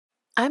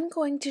I'm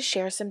going to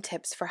share some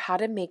tips for how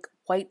to make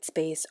white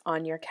space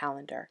on your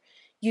calendar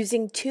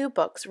using two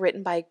books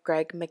written by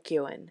Greg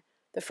McKeown.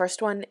 The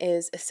first one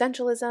is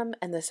Essentialism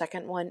and the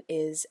second one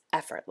is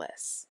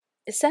Effortless.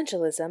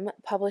 Essentialism,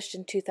 published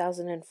in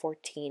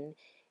 2014,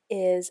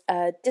 is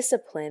a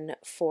discipline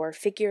for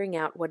figuring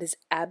out what is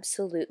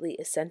absolutely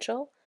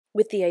essential,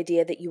 with the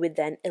idea that you would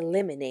then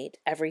eliminate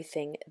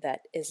everything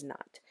that is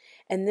not.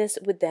 And this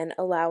would then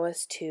allow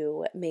us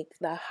to make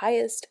the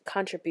highest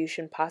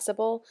contribution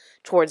possible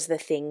towards the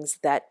things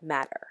that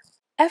matter.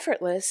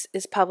 Effortless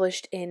is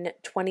published in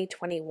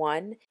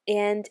 2021,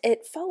 and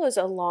it follows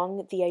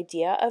along the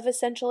idea of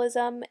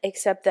essentialism,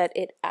 except that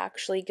it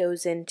actually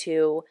goes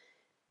into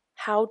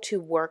how to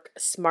work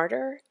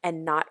smarter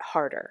and not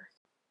harder.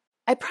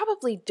 I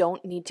probably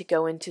don't need to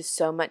go into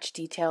so much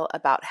detail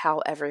about how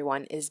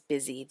everyone is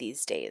busy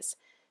these days.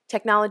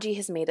 Technology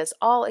has made us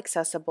all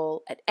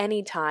accessible at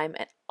any time,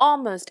 at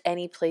almost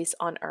any place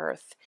on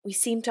Earth. We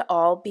seem to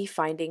all be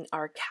finding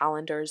our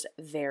calendars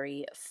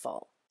very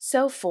full.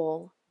 So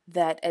full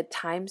that at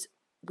times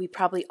we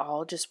probably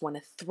all just want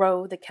to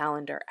throw the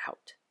calendar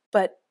out.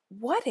 But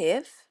what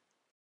if,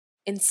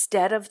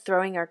 instead of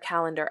throwing our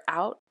calendar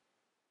out,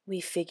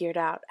 we figured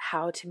out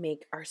how to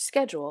make our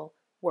schedule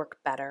work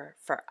better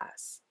for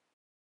us?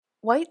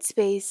 White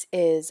space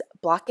is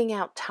blocking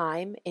out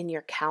time in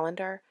your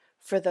calendar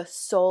for the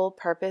sole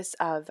purpose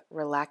of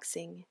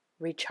relaxing,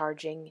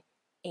 recharging,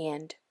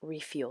 and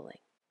refueling.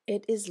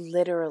 It is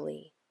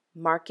literally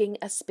marking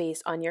a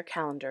space on your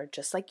calendar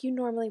just like you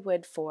normally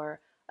would for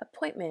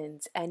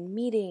appointments and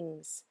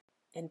meetings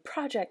and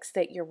projects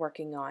that you're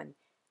working on,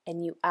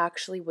 and you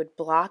actually would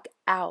block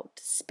out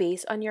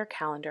space on your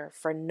calendar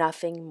for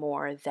nothing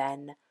more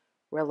than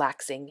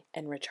relaxing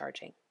and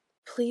recharging.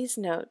 Please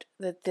note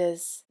that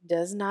this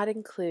does not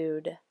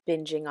include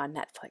binging on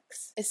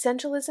Netflix.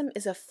 Essentialism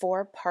is a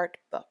 4-part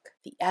book.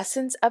 The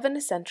Essence of an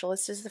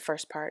Essentialist is the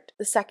first part.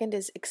 The second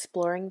is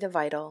Exploring the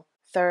Vital.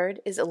 Third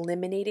is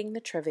Eliminating the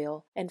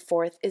Trivial. And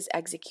fourth is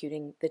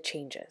Executing the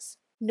Changes.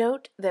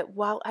 Note that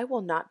while I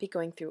will not be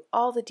going through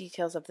all the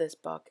details of this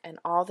book and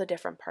all the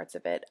different parts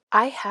of it,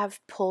 I have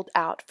pulled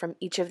out from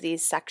each of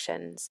these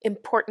sections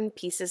important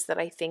pieces that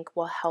I think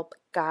will help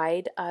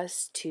guide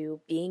us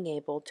to being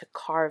able to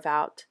carve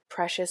out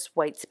precious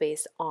white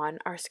space on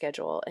our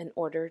schedule in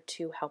order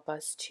to help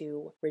us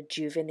to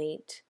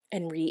rejuvenate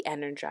and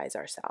re-energize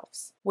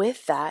ourselves.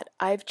 With that,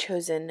 I've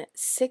chosen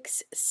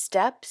 6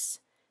 steps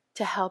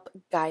to help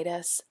guide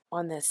us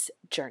on this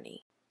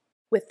journey,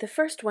 with the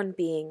first one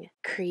being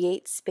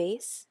create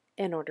space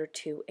in order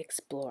to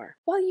explore.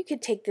 While you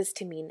could take this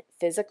to mean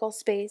physical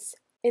space,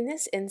 in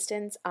this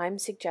instance, I'm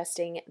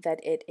suggesting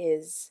that it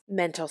is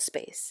mental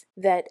space.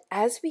 That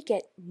as we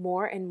get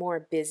more and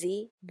more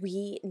busy,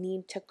 we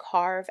need to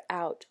carve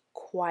out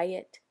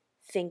quiet,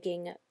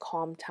 thinking,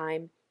 calm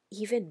time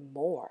even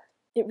more.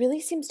 It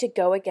really seems to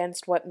go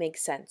against what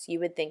makes sense. You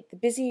would think the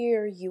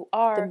busier you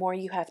are, the more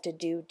you have to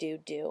do.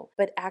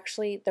 But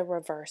actually, the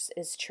reverse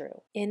is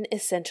true. In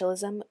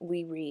Essentialism,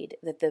 we read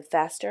that the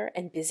faster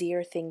and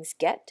busier things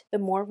get, the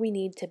more we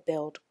need to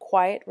build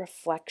quiet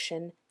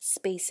reflection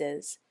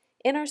spaces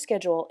in our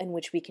schedule in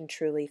which we can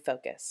truly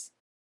focus.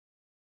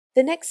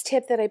 The next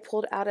tip that I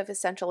pulled out of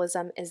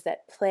Essentialism is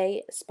that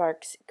play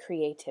sparks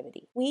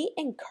creativity. We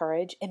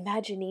encourage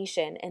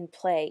imagination and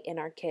play in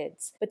our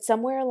kids, but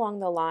somewhere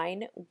along the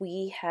line,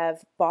 we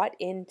have bought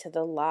into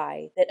the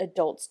lie that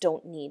adults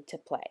don't need to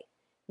play.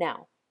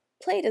 Now,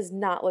 play does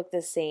not look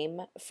the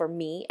same for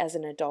me as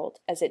an adult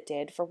as it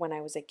did for when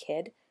I was a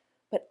kid,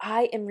 but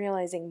I am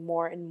realizing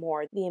more and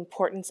more the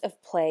importance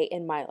of play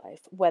in my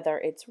life, whether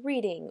it's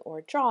reading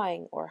or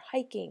drawing or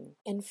hiking.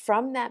 And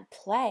from that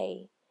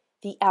play,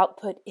 the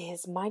output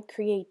is my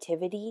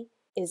creativity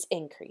is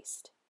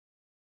increased.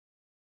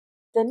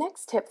 The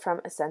next tip from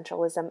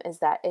Essentialism is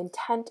that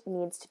intent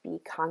needs to be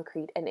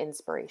concrete and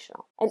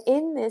inspirational. And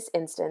in this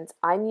instance,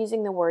 I'm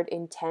using the word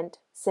intent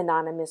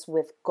synonymous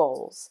with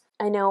goals.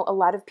 I know a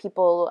lot of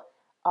people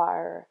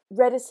are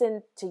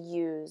reticent to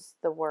use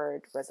the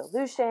word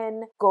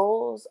resolution.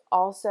 Goals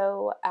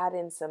also add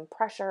in some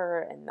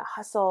pressure and the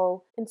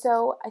hustle. And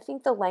so I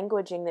think the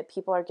languaging that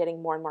people are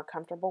getting more and more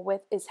comfortable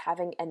with is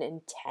having an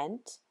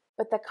intent,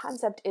 but the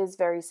concept is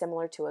very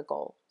similar to a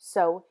goal.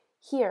 So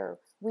here,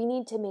 we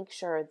need to make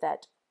sure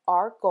that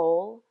our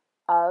goal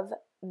of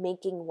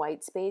making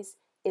white space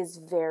is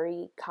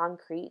very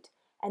concrete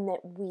and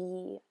that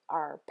we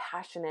are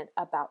passionate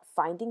about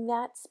finding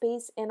that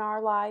space in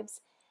our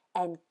lives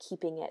and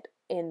keeping it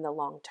in the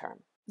long term.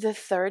 The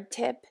third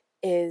tip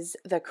is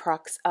the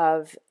crux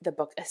of the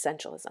book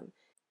Essentialism.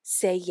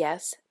 Say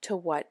yes to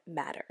what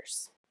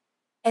matters.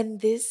 And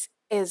this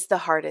is the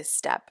hardest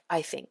step,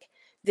 I think.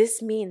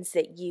 This means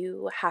that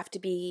you have to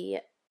be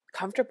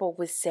comfortable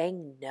with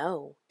saying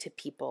no to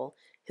people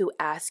who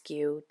ask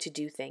you to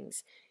do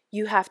things.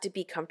 You have to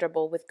be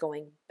comfortable with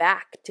going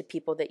back to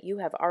people that you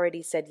have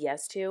already said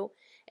yes to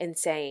and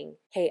saying,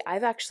 hey,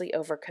 I've actually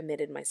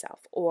overcommitted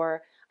myself,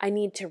 or I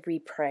need to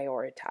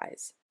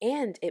reprioritize.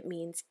 And it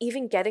means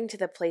even getting to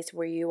the place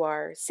where you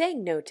are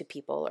saying no to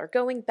people or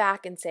going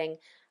back and saying,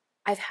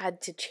 I've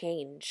had to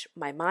change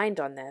my mind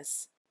on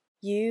this.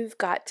 You've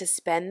got to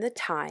spend the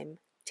time,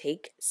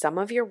 take some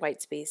of your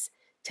white space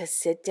to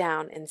sit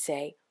down and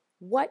say,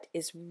 what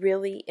is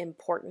really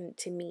important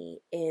to me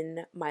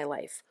in my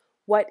life?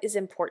 What is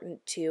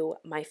important to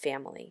my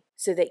family?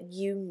 So that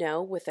you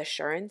know with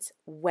assurance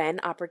when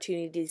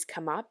opportunities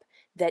come up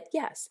that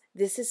yes,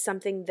 this is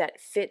something that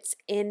fits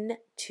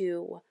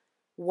into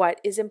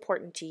what is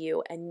important to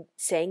you, and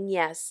saying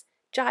yes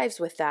jives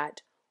with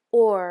that,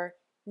 or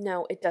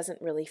no, it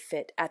doesn't really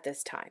fit at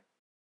this time.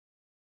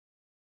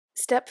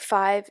 Step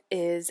 5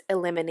 is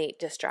eliminate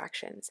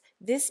distractions.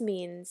 This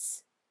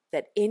means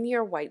that in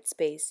your white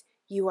space,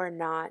 you are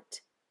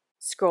not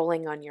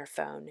scrolling on your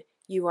phone.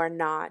 You are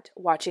not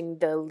watching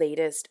the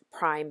latest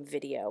Prime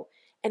video.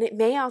 And it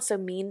may also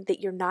mean that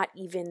you're not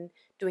even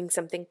doing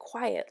something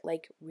quiet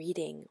like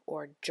reading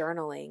or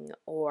journaling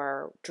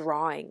or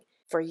drawing.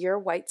 For your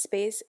white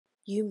space,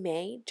 you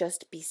may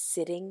just be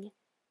sitting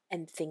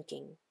and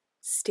thinking,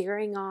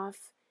 staring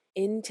off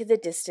into the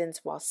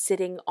distance while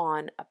sitting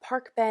on a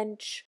park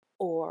bench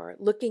or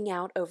looking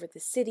out over the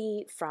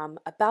city from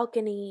a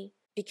balcony,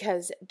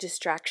 because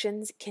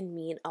distractions can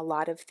mean a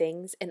lot of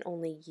things and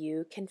only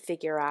you can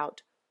figure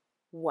out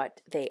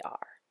what they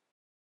are.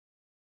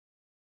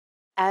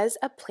 As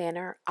a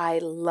planner, I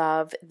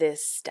love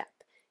this step.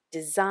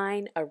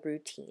 Design a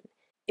routine.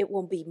 It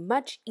will be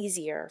much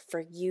easier for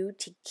you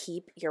to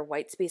keep your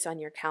white space on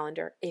your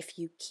calendar if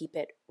you keep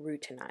it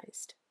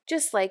routinized.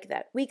 Just like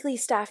that weekly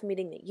staff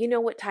meeting that you know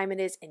what time it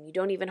is and you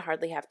don't even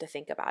hardly have to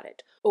think about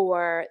it.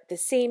 Or the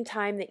same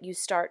time that you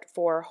start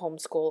for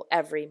homeschool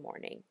every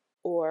morning.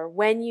 Or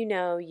when you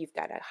know you've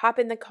got to hop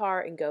in the car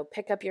and go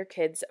pick up your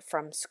kids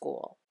from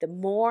school. The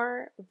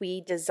more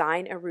we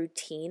design a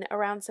routine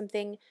around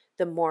something,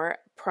 the more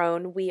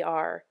prone we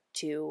are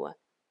to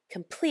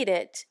complete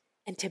it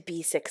and to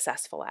be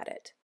successful at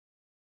it.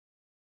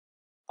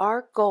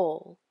 Our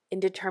goal in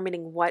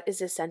determining what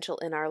is essential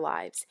in our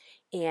lives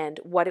and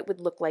what it would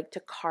look like to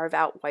carve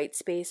out white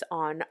space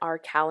on our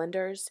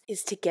calendars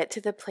is to get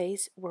to the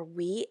place where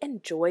we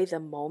enjoy the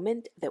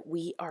moment that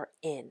we are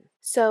in.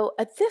 So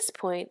at this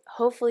point,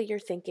 hopefully you're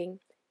thinking,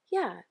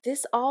 yeah,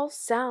 this all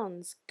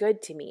sounds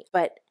good to me,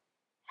 but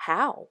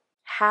how?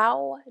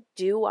 How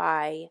do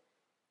I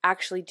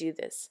actually do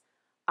this?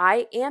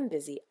 I am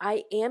busy.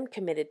 I am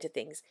committed to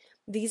things.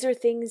 These are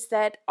things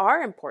that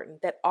are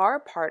important, that are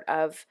part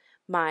of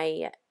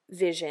my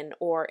vision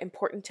or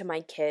important to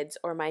my kids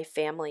or my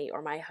family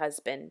or my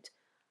husband.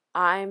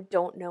 I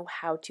don't know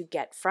how to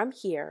get from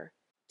here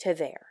to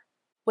there.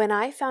 When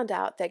I found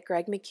out that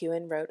Greg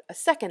McKeown wrote a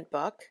second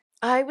book,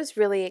 I was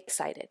really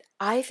excited.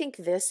 I think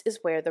this is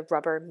where the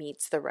rubber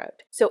meets the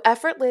road. So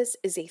Effortless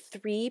is a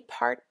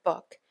 3-part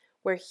book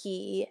where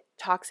he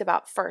talks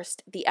about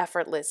first the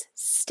effortless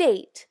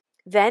state,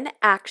 then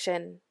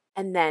action,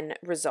 and then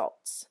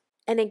results.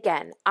 And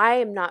again, I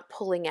am not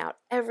pulling out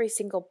every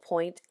single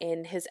point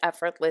in his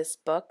Effortless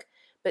book,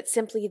 but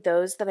simply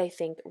those that I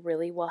think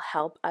really will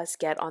help us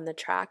get on the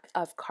track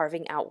of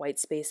carving out white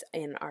space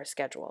in our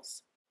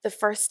schedules. The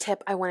first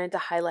tip I wanted to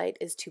highlight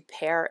is to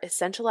pair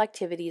essential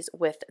activities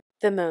with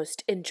the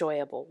most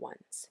enjoyable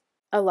ones.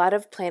 A lot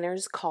of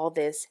planners call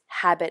this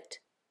habit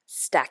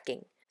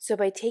stacking. So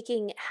by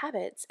taking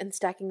habits and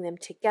stacking them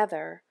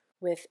together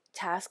with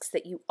tasks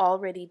that you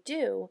already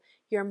do,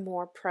 you're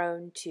more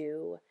prone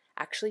to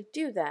actually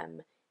do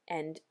them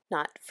and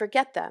not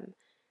forget them.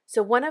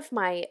 So one of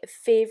my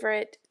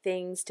favorite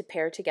things to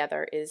pair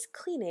together is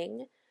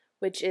cleaning,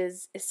 which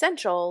is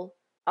essential,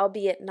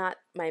 albeit not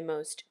my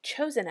most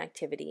chosen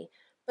activity,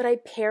 but I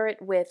pair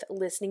it with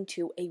listening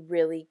to a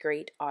really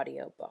great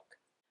audiobook.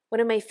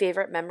 One of my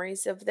favorite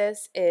memories of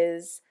this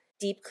is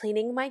deep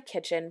cleaning my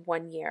kitchen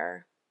one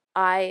year.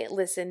 I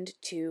listened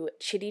to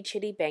Chitty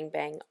Chitty Bang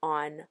Bang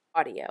on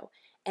audio,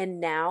 and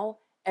now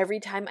every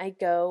time I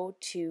go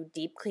to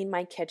deep clean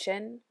my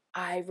kitchen,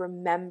 I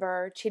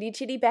remember Chitty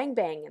Chitty Bang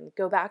Bang and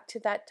go back to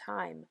that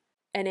time.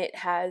 And it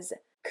has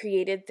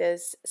created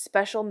this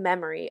special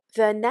memory.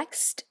 The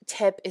next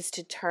tip is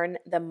to turn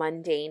the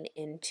mundane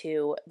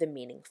into the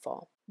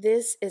meaningful.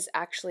 This is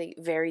actually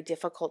very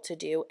difficult to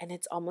do, and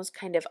it's almost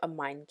kind of a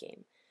mind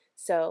game.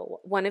 So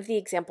one of the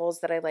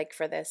examples that I like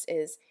for this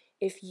is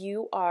if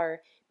you are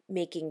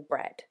making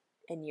bread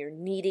and you're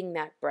kneading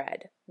that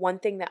bread, one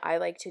thing that I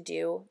like to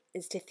do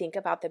is to think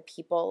about the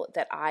people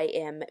that I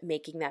am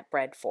making that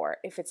bread for.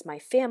 If it's my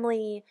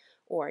family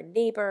or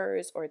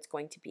neighbors or it's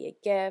going to be a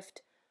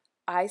gift,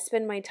 I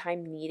spend my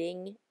time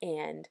kneading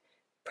and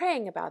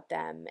praying about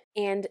them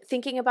and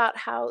thinking about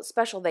how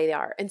special they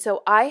are. And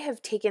so I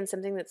have taken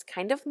something that's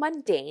kind of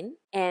mundane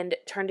and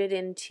turned it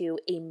into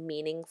a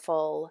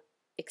meaningful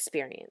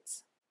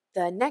experience.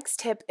 The next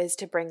tip is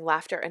to bring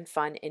laughter and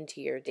fun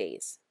into your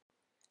days.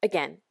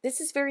 Again,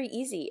 this is very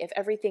easy if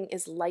everything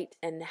is light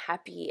and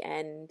happy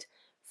and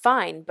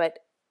fine, but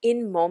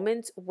in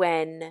moments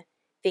when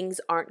things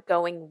aren't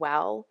going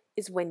well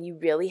is when you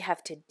really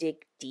have to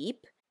dig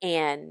deep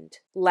and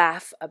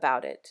laugh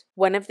about it.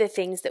 One of the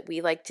things that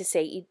we like to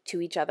say to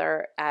each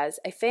other as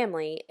a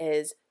family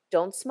is,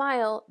 don't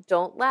smile,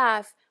 don't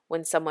laugh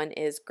when someone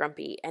is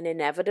grumpy. And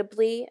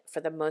inevitably, for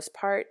the most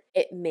part,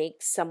 it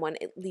makes someone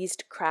at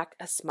least crack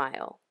a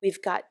smile.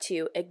 We've got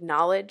to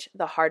acknowledge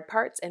the hard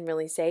parts and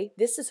really say,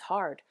 this is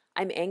hard.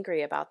 I'm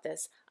angry about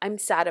this. I'm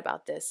sad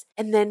about this.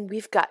 And then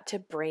we've got to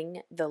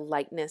bring the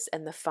lightness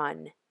and the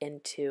fun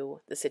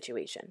into the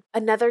situation.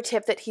 Another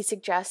tip that he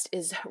suggests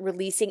is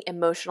releasing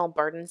emotional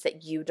burdens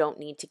that you don't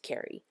need to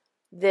carry.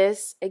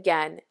 This,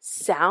 again,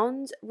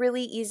 sounds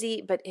really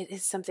easy, but it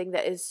is something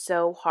that is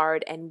so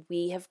hard, and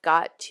we have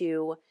got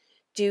to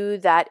do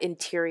that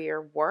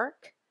interior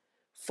work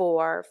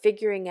for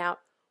figuring out,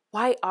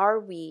 why are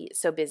we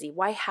so busy?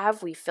 Why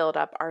have we filled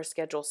up our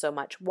schedule so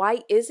much?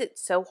 Why is it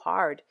so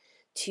hard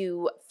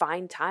to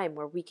find time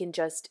where we can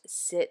just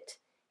sit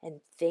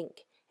and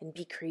think and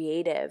be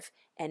creative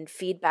and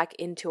feed back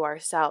into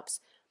ourselves?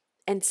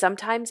 And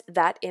sometimes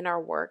that inner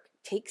work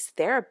takes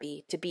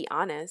therapy, to be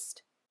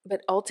honest.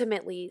 But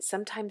ultimately,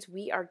 sometimes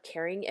we are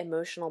carrying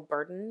emotional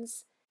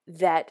burdens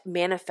that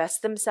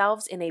manifest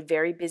themselves in a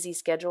very busy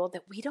schedule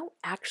that we don't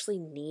actually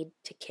need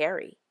to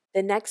carry.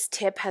 The next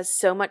tip has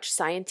so much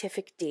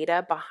scientific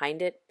data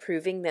behind it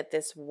proving that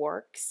this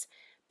works,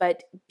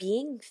 but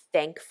being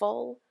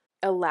thankful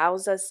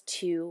allows us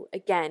to,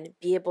 again,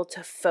 be able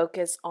to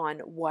focus on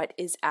what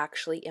is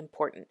actually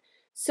important.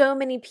 So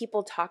many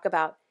people talk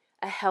about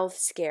a health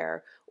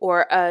scare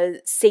or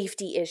a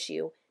safety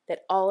issue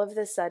that all of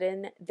a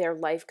sudden their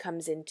life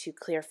comes into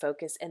clear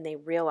focus and they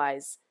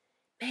realize,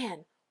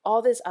 man,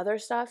 all this other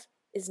stuff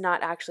is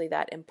not actually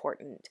that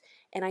important.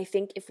 And I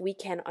think if we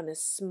can, on a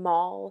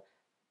small,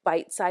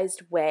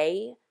 bite-sized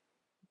way,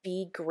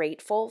 be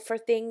grateful for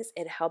things,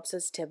 it helps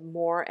us to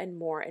more and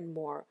more and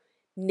more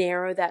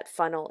narrow that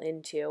funnel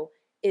into,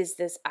 is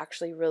this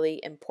actually really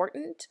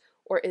important,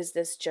 or is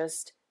this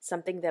just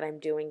something that I'm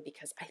doing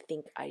because I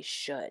think I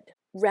should?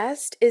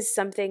 Rest is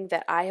something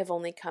that I have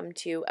only come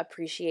to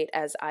appreciate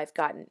as I've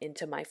gotten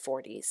into my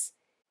 40s.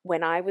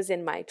 When I was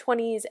in my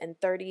 20s and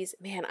 30s,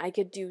 man, I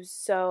could do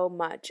so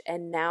much.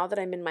 And now that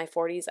I'm in my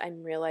 40s,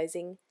 I'm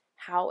realizing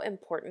how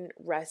important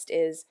rest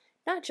is,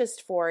 not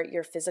just for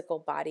your physical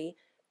body,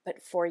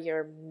 but for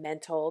your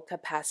mental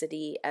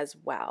capacity as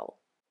well.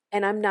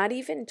 And I'm not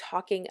even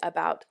talking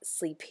about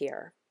sleep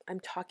here. I'm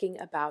talking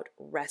about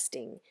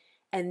resting.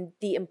 And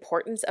the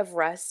importance of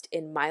rest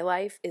in my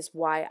life is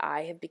why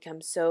I have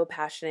become so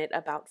passionate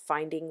about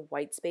finding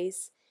white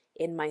space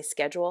in my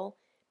schedule,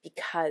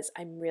 because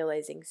I'm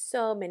realizing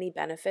so many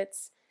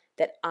benefits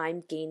that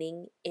I'm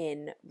gaining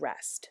in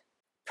rest.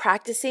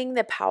 Practicing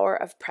the power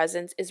of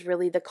presence is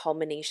really the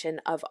culmination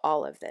of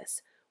all of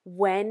this.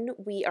 When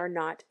we are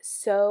not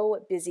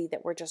so busy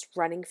that we're just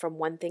running from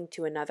one thing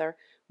to another,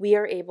 we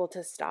are able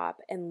to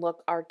stop and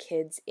look our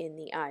kids in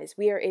the eyes.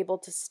 We are able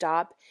to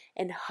stop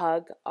and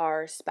hug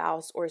our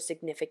spouse or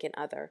significant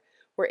other.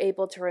 We're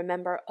able to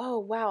remember, oh,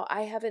 wow,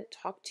 I haven't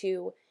talked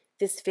to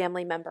this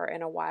family member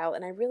in a while,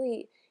 and I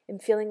really am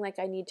feeling like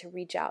I need to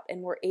reach out.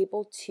 And we're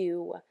able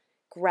to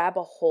grab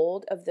a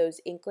hold of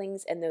those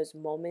inklings and those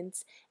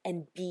moments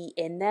and be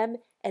in them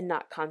and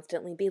not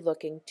constantly be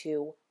looking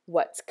to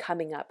what's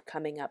coming up.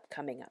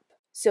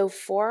 So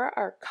for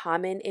our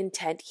common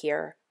intent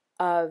here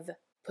of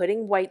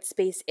putting white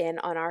space in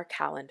on our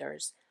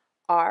calendars,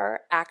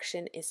 our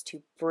action is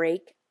to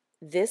break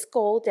this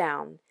goal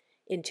down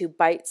into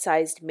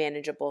bite-sized,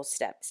 manageable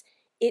steps.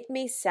 It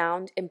may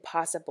sound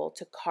impossible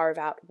to carve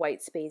out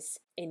white space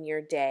in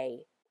your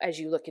day as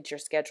you look at your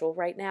schedule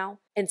right now.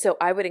 And so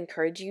I would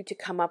encourage you to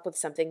come up with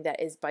something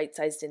that is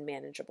bite-sized and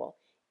manageable.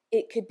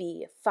 It could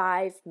be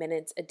 5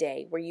 minutes a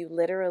day where you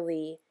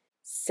literally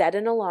set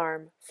an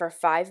alarm for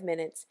 5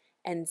 minutes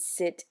and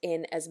sit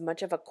in as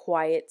much of a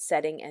quiet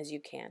setting as you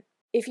can.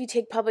 If you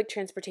take public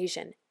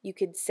transportation, you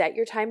could set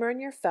your timer on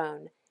your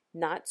phone,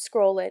 not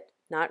scroll it,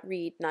 not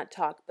read, not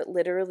talk, but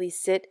literally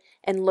sit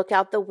and look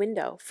out the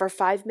window for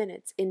 5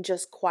 minutes in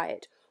just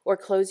quiet, or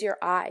close your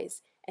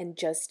eyes and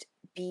just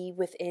be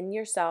within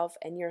yourself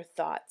and your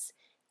thoughts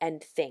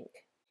and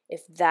think.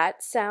 If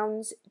that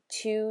sounds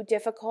too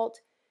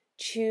difficult,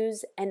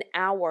 choose an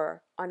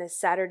hour on a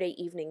Saturday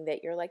evening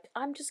that you're like,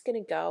 I'm just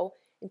going to go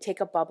and take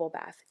a bubble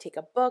bath. Take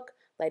a book,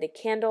 light a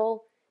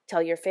candle,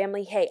 tell your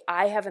family, hey,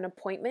 I have an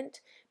appointment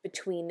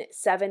between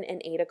 7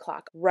 and 8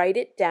 o'clock. Write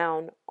it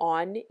down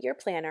on your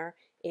planner,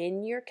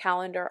 in your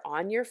calendar,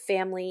 on your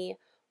family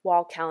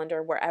wall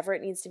calendar, wherever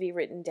it needs to be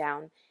written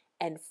down,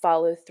 and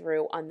follow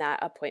through on that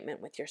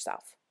appointment with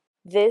yourself.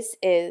 This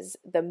is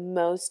the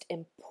most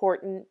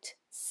important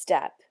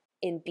step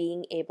in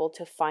being able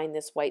to find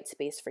this white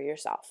space for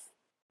yourself.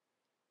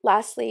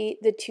 Lastly,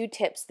 the 2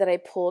 tips that I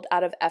pulled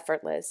out of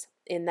Effortless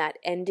in that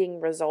ending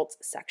results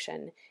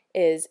section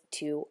is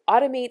to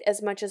automate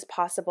as much as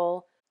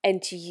possible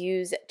and to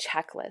use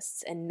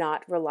checklists and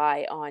not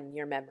rely on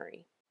your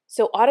memory.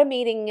 So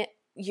automating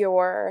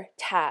your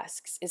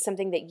tasks is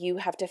something that you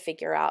have to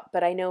figure out.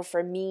 But I know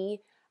for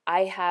me,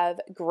 I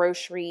have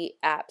grocery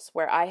apps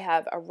where I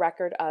have a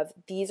record of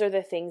these are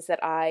the things that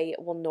I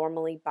will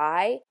normally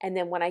buy. And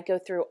then when I go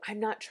through, I'm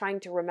not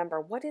trying to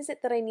remember what is it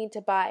that I need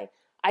to buy.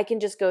 I can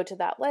just go to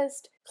that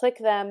list, click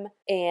them,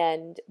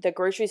 and the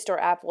grocery store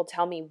app will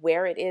tell me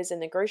where it is in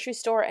the grocery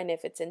store and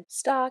if it's in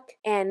stock.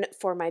 And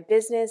for my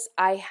business,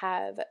 I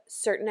have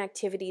certain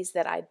activities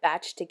that I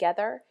batch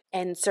together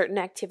and certain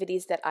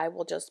activities that I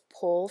will just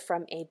pull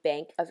from a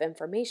bank of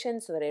information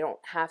so that I don't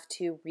have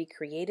to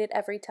recreate it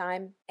every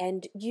time.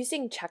 And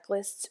using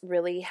checklists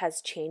really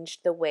has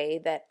changed the way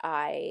that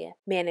I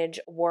manage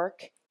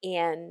work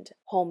and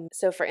home.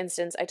 So for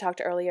instance, I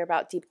talked earlier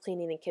about deep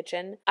cleaning the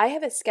kitchen. I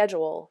have a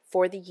schedule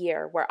for the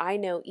year where I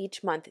know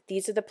each month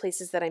these are the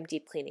places that I'm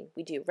deep cleaning.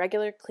 We do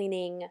regular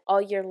cleaning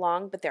all year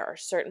long, but there are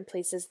certain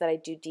places that I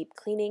do deep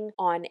cleaning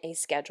on a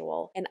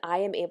schedule. And I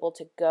am able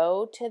to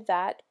go to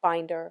that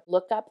binder,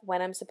 look up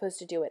when I'm supposed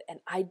to do it, and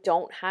I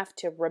don't have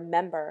to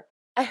remember.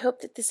 I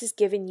hope that this has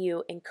given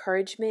you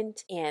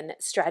encouragement and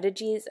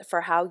strategies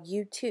for how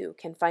you too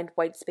can find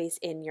white space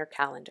in your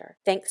calendar.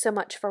 Thanks so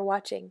much for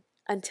watching.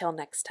 Until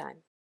next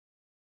time.